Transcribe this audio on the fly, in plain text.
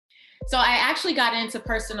So I actually got into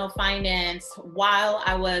personal finance while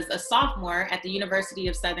I was a sophomore at the University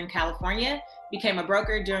of Southern California, became a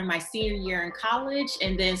broker during my senior year in college,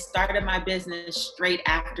 and then started my business straight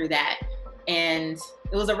after that. And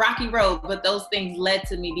it was a rocky road, but those things led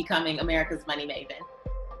to me becoming America's Money Maven.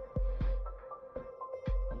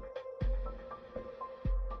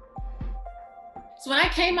 So when I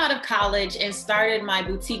came out of college and started my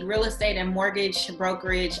boutique real estate and mortgage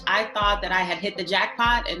brokerage, I thought that I had hit the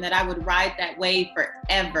jackpot and that I would ride that wave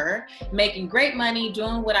forever, making great money,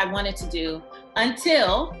 doing what I wanted to do,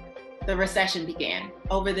 until the recession began.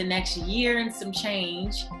 Over the next year and some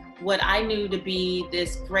change, what I knew to be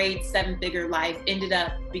this great seven-figure life ended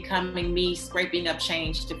up becoming me scraping up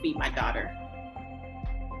change to feed my daughter.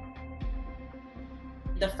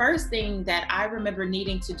 The first thing that I remember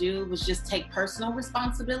needing to do was just take personal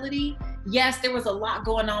responsibility. Yes, there was a lot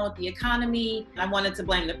going on with the economy. I wanted to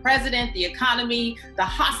blame the president, the economy, the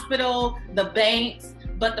hospital, the banks.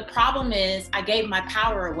 But the problem is I gave my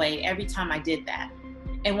power away every time I did that.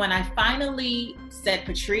 And when I finally said,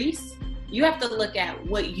 Patrice, you have to look at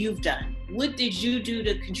what you've done. What did you do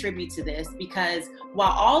to contribute to this? Because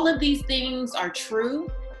while all of these things are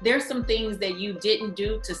true, there's some things that you didn't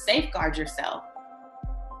do to safeguard yourself.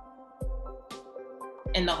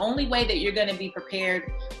 And the only way that you're going to be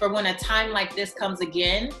prepared for when a time like this comes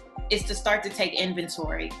again is to start to take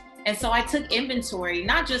inventory. And so I took inventory,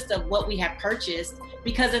 not just of what we had purchased,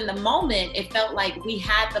 because in the moment, it felt like we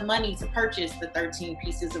had the money to purchase the 13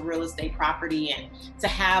 pieces of real estate property and to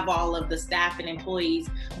have all of the staff and employees.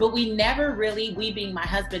 But we never really, we being my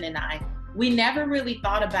husband and I, we never really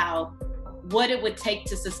thought about what it would take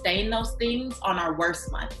to sustain those things on our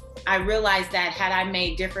worst month. I realized that had I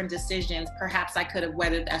made different decisions, perhaps I could have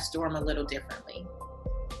weathered that storm a little differently.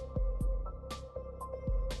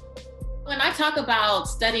 When I talk about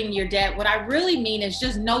studying your debt, what I really mean is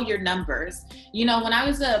just know your numbers. You know, when I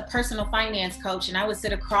was a personal finance coach and I would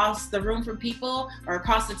sit across the room from people or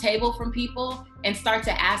across the table from people and start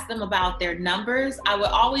to ask them about their numbers, I would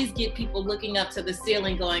always get people looking up to the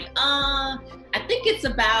ceiling going, I think it's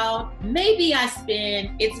about, maybe I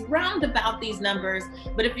spend, it's round about these numbers.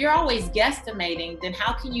 But if you're always guesstimating, then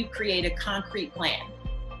how can you create a concrete plan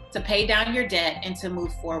to pay down your debt and to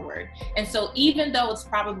move forward? And so even though it's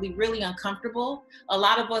probably really uncomfortable, a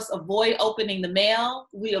lot of us avoid opening the mail,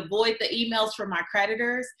 we avoid the emails from our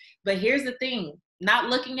creditors. But here's the thing, not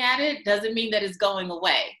looking at it doesn't mean that it's going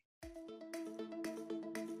away.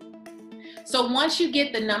 So once you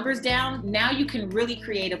get the numbers down, now you can really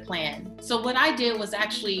create a plan. So what I did was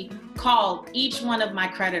actually call each one of my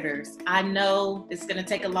creditors. I know it's gonna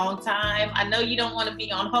take a long time. I know you don't wanna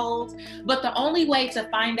be on hold, but the only way to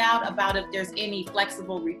find out about if there's any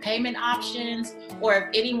flexible repayment options or if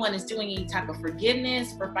anyone is doing any type of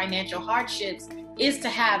forgiveness for financial hardships is to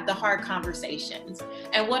have the hard conversations.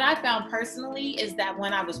 And what I found personally is that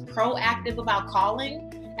when I was proactive about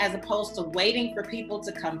calling, as opposed to waiting for people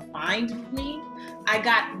to come find me, I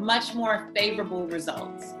got much more favorable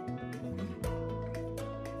results.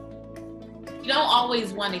 You don't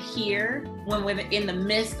always want to hear when we're in the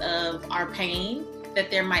midst of our pain that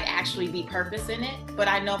there might actually be purpose in it. But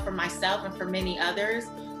I know for myself and for many others,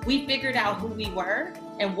 we figured out who we were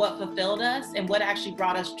and what fulfilled us and what actually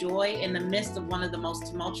brought us joy in the midst of one of the most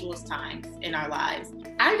tumultuous times in our lives.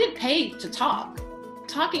 I get paid to talk.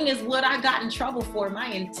 Talking is what I got in trouble for my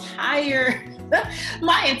entire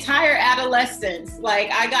adolescence.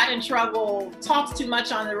 Like, I got in trouble, talks too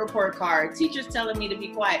much on the report card, teachers telling me to be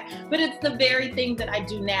quiet, but it's the very thing that I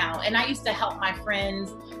do now. And I used to help my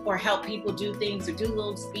friends or help people do things or do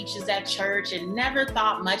little speeches at church and never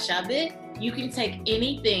thought much of it. You can take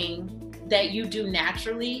anything that you do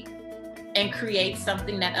naturally and create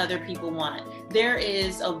something that other people want. There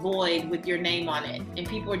is a void with your name on it, and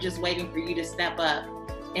people are just waiting for you to step up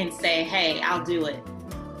and say, hey, I'll do it.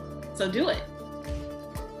 So do it.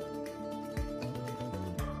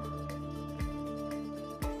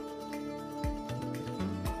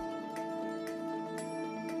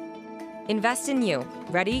 Invest in you.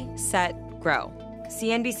 Ready, set, grow.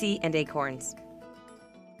 CNBC and Acorns.